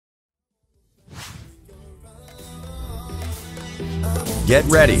Get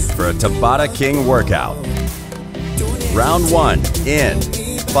ready for a Tabataking workout. Round 1 in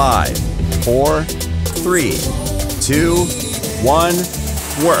 5, 4, 3, 2, 1,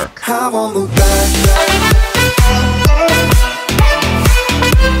 work. I won't look back.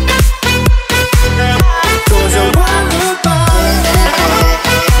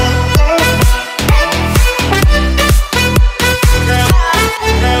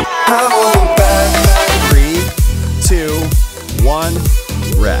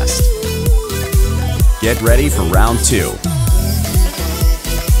 Rest. Get ready for round 2.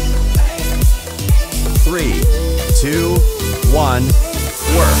 3, 2, 1,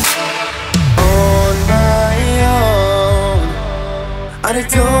 work. On my own, I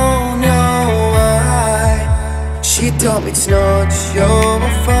don't know why. She told me it's not your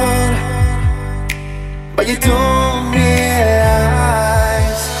fault, but you don't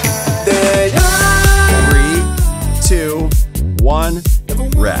realize that 3, 2, 1,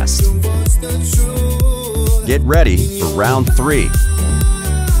 rest. Get ready for round 3.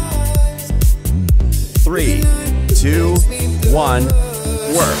 3, 2, 1,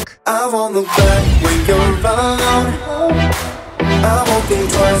 work. I won't look back when you're around. I won't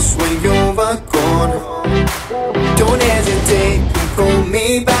think twice when you're gone. Don't hesitate to call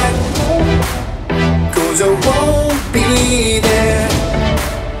me back, 'cause I won't be there.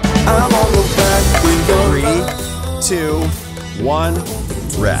 I won't look back when you're 3, 2, 1,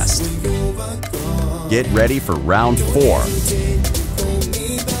 rest. Get ready for round 4.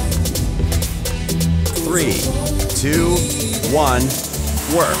 3, 2, 1,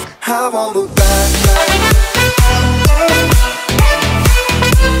 work. I won't look back.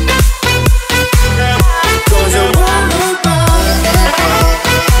 'Cause I won't look back.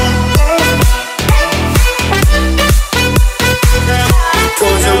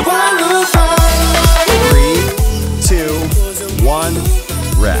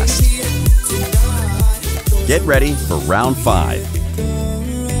 Rest. Get ready for round 5.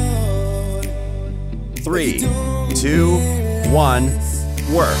 3, 2, 1,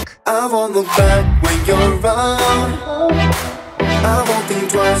 work. I won't look back when you're around. I won't think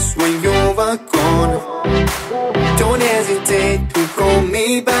twice when you're gone. Don't hesitate to call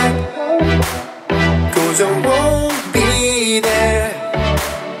me back, 'cause I won't be there.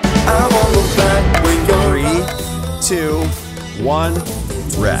 I won't look back when you're 3, 2, 1,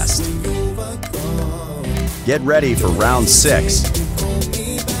 rest. Get ready for round 6.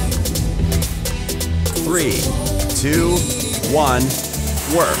 3, 2, 1,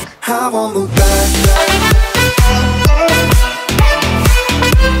 work. I won't look back.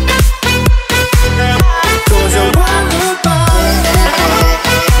 'Cause I won't look back.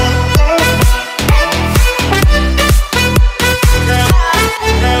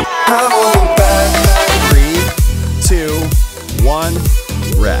 I won't look back. 3, 2, 1,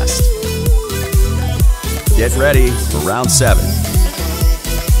 rest. Get ready for round 7.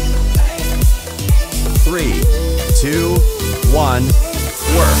 3, 2, 1,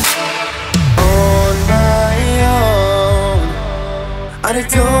 work. On my own, I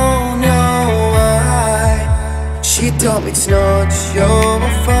don't know why. She told me it's not your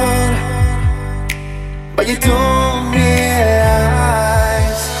fault, but you don't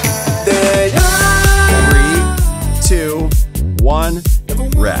realize that 3, 2, 1,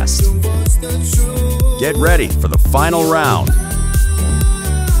 rest. Get ready for the final round.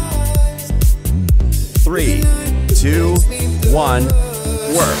 3, 2, 1,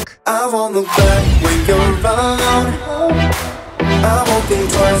 work. I won't look back when you're around. I won't think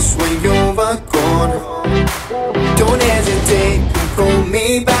twice when you're gone. Don't hesitate to call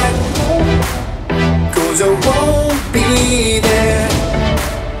me back, 'cause I won't be there.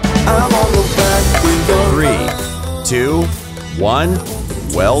 I won't look back when you're 3, 2, 1,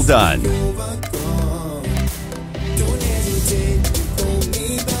 well done.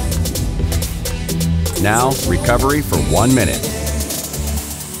 Now, recovery for 1 minute.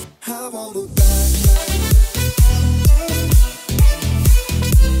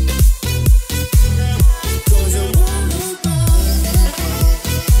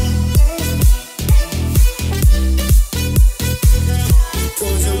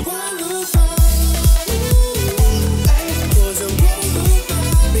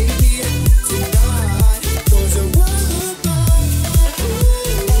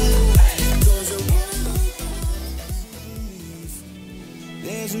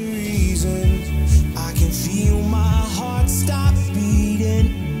 There's a reason I can feel my heart stop beating,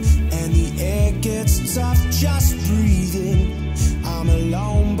 and the air gets tough just breathing. I'm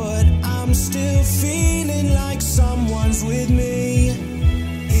alone, but I'm still feeling like someone's with me.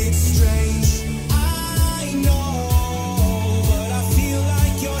 It's strange, I know, but I feel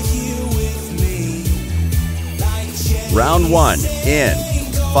round one in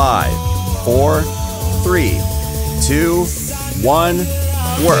 5, 4, 3, 2, 1,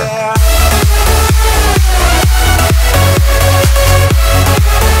 work.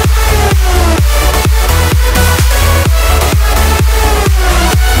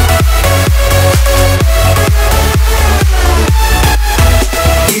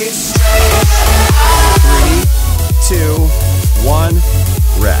 2, 1,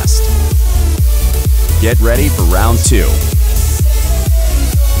 rest. Get ready for round 2.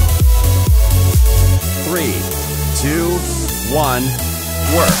 3, 2, 1,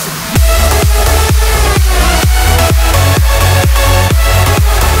 work.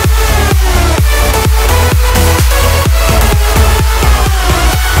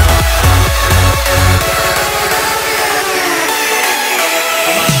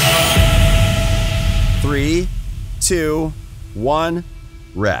 3, 2, 1,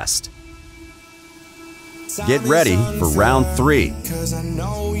 rest. Get ready for round 3.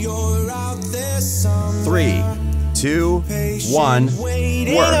 3, 2, 1,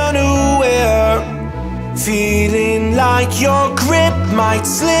 work. Feeling like your grip might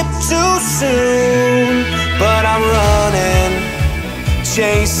slip too soon, but I'm running,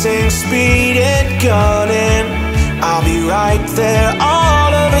 chasing speed and gunning. I'll be right there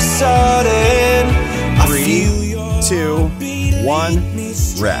all of a sudden. 3, 2, 1,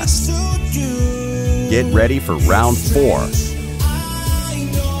 rest. Get ready for round 4.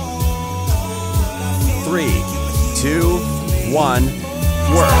 3, 2, 1,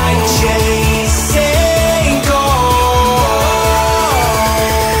 work. Chasing goals,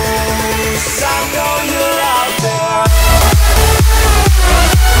 I know you're out there.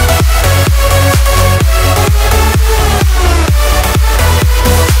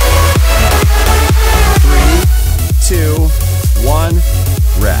 3, 2, 1,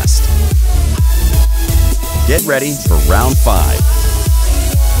 rest. Get ready for round 5.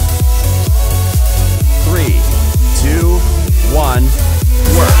 3, 2, 1,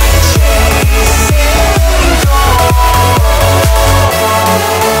 work.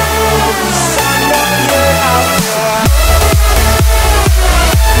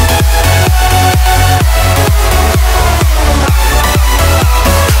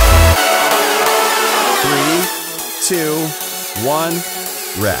 3, 2, 1,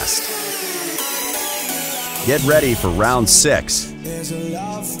 rest. Get ready for round 6.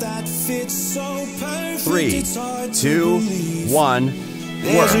 3, 2, 1,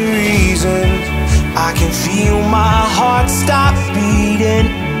 There's work. a reason I can feel my heart stop beating,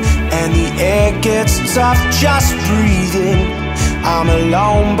 and the air gets tough just breathing. I'm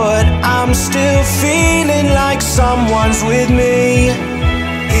alone, but I'm still feeling like someone's with me.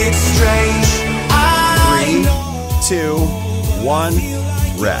 It's strange. 3, 2, 1,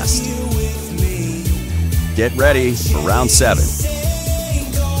 rest. Get ready for round 7.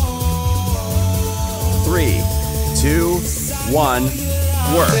 3, 2, 1,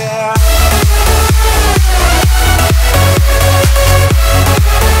 work.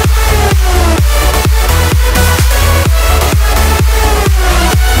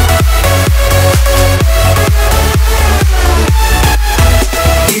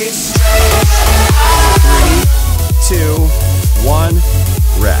 2, 1,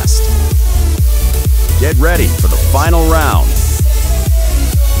 rest. Get ready for the final round.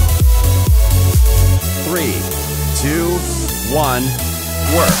 3, 2, 1,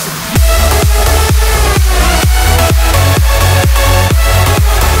 work.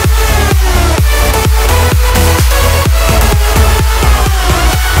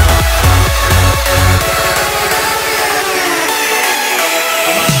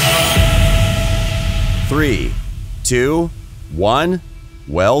 3, 2, 1,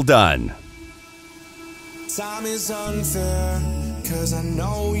 well done. Time is unfair, 'cause I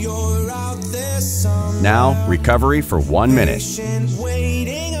know you're out there somewhere. Now, recovery for 1 minute. Patient,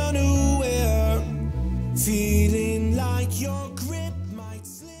 waiting unaware, feeling like your grip might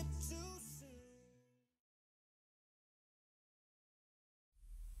slip too soon.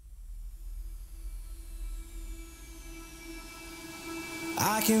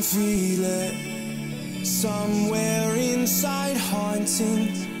 I can feel it somewhere inside, haunting,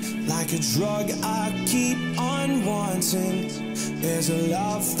 like a drug I keep on wanting. There's a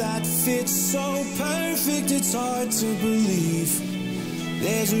love that fits so perfect, it's hard to believe.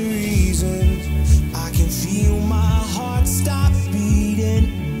 There's a reason I can feel my heart stop beating,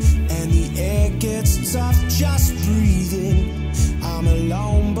 and the air gets tough just breathing. I'm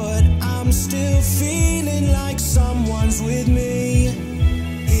alone, but I'm still feeling like someone's with me.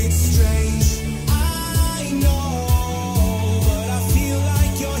 It's strange, I know, but I feel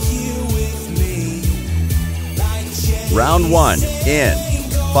like you're here with me. Like round 1 in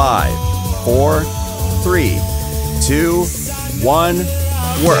 5, 4, 3, 2, 1,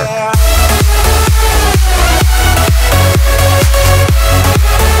 work.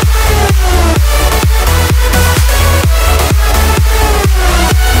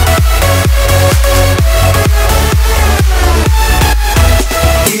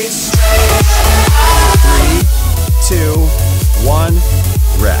 3, 2, 1,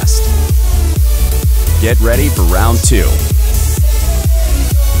 rest. Get ready for round 2.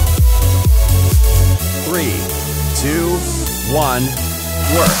 3, 2, 1,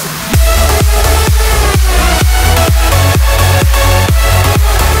 work.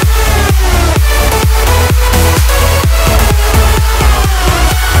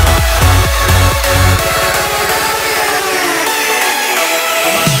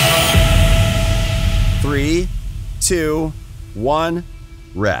 3, 2, 1,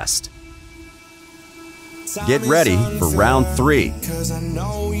 rest. Get ready for round 3.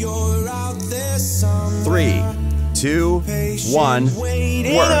 3, 2, 1,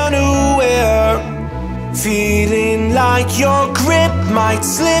 work. Feeling like your grip might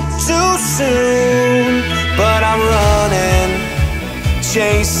slip too soon, but I'm running,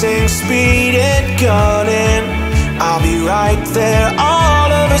 chasing speed and gunning. I'll be right there all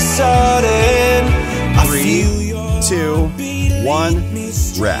of a sudden. 3, 2, 1,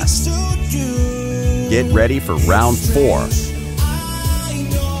 rest. Get ready for round 4.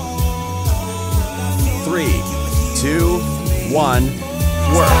 3, 2, 1,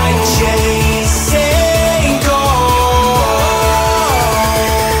 work. Chasing goals,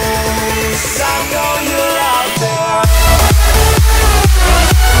 I know you're out there.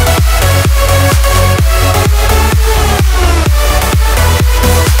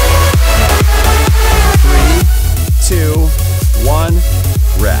 3, 2, 1,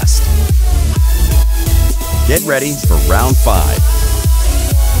 rest. Get ready for round 5.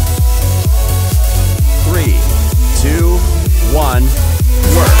 3, 2, 1,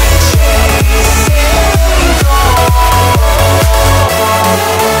 work.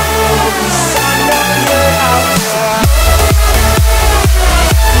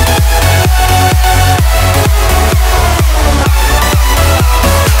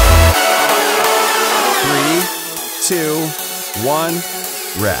 3, 2, 1,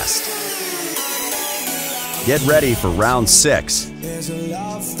 rest. Get ready for round 6.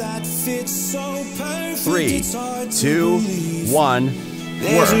 3, 2, 1,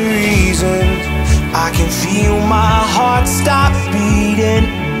 There's work. a reason I can feel my heart stop beating,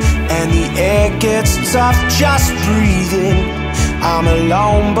 and the air gets tough just breathing. I'm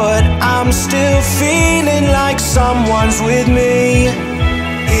alone, but I'm still feeling like someone's with me.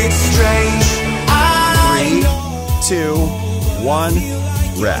 It's strange. 3, 2, 1,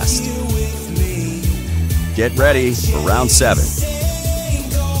 rest. Get ready for round 7.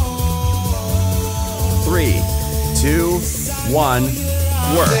 3, 2, 1,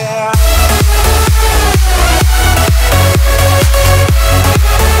 work.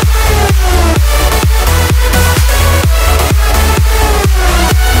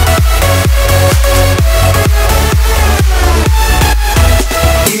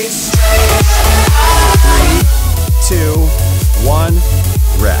 3, 2, 1,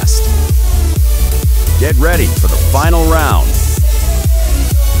 rest. Get ready for the final round.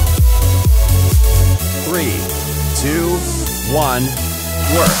 3, 2, 1,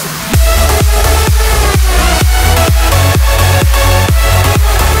 work.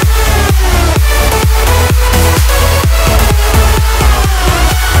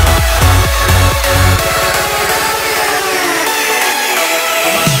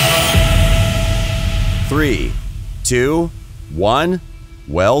 3, 2, 1,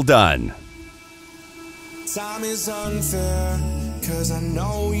 well done. Time is unfair, 'cause I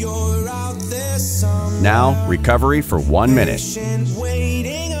know you're out there somewhere. Now, recovery for 1 minute. Patient,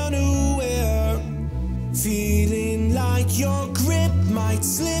 waiting unaware, feeling like your grip might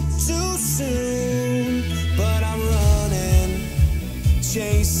slip too soon, but I'm running,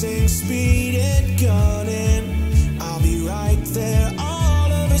 chasing speed and gunning. I'll be right there all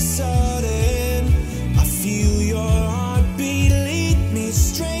of a sudden. I feel your heartbeat lead me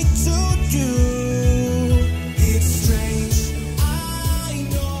straight to you. It's strange, I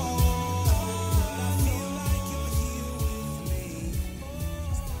know, but I feel like you're here with me.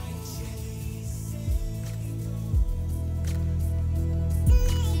 It's like chasing.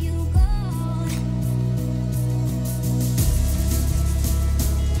 There you go.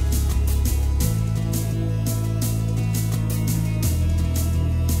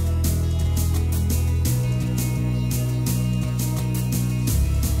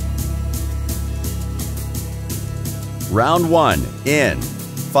 Round 1 in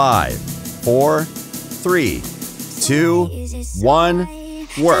 5, 4, 3, 2, 1,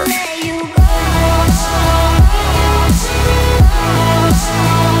 work.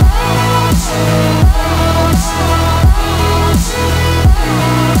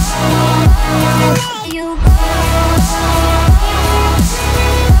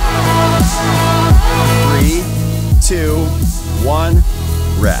 3, 2, 1,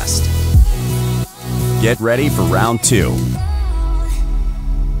 rest. Get ready for round 2.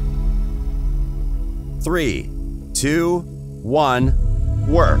 3, 2, 1,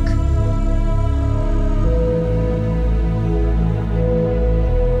 work.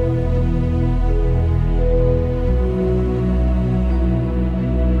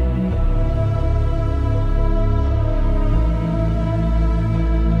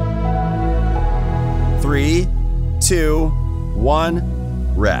 3, 2,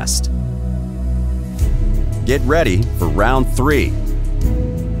 1, rest. Get ready for round 3.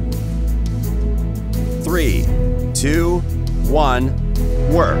 3, 2, 1,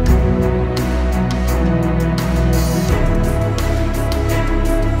 work.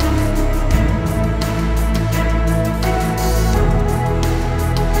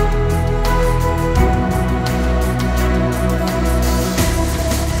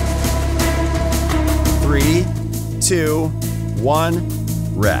 3, 2, 1,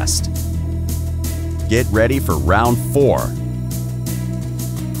 rest. Get ready for round 4.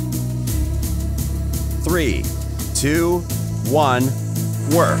 3, 2, 1,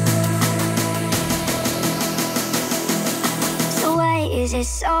 work. So why is it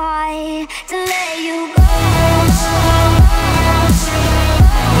so hard to let you go?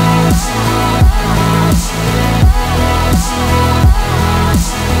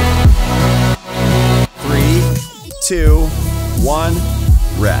 3, 2, 1,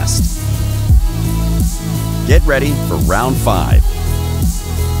 rest. Get ready for round 5.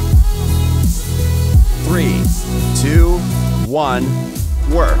 3, 2, 1,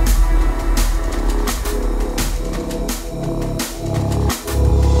 work.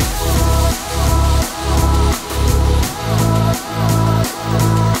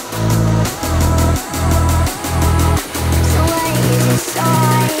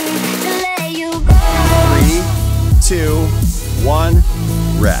 3, 2, 1,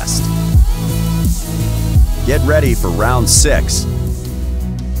 rest. Get ready for round 6.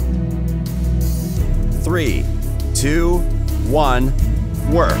 3, 2, 1,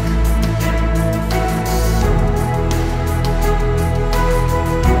 work.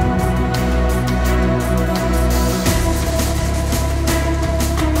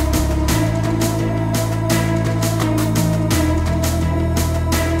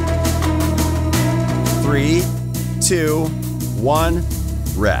 3, 2, 1,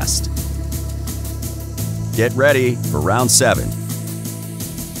 rest. Get ready for round 7.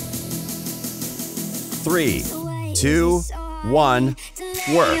 3, 2, 1,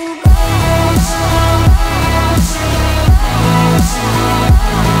 work.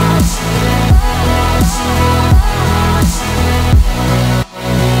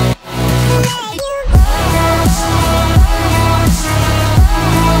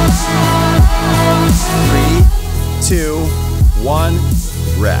 3, 2, 1,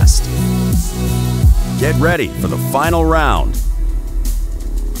 rest. Get ready for the final round.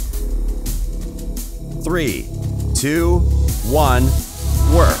 3, 2, 1,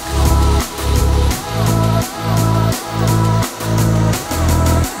 work.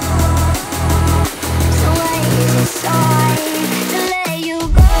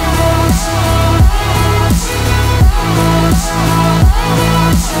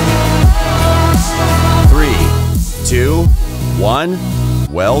 3, 2, 1,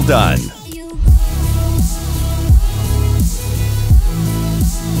 well done.